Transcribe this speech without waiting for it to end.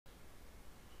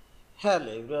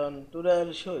Hello everyone, today I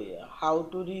will show you how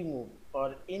to remove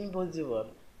or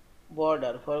invisible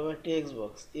border from a text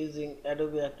box using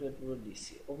Adobe Acrobat Pro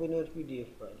DC. Open your PDF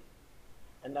file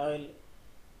and I will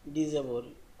disable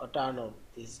or turn off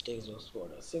this text box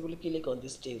border. Simply click on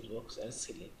this text box and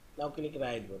select. Now click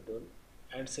right button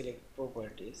and select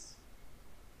properties.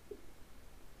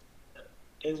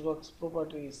 Text box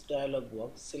properties dialog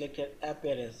box, select an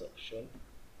appearance option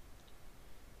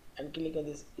and click on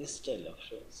this style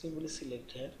option. Simply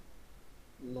select here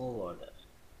no border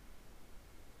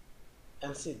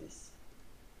and see this.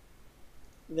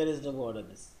 There is no border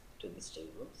to this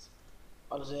text box.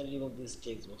 Also, I'll remove this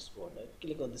text box border.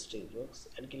 Click on this text box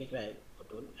and click right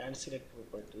button and select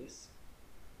properties.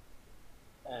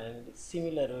 And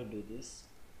similar way do this.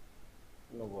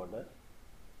 No border.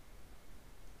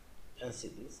 And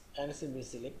see this. And simply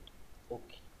select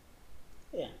OK.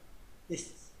 Yeah, this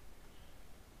is.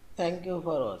 Thank you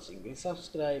for watching. Please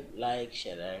subscribe, like,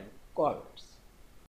 share, and comments.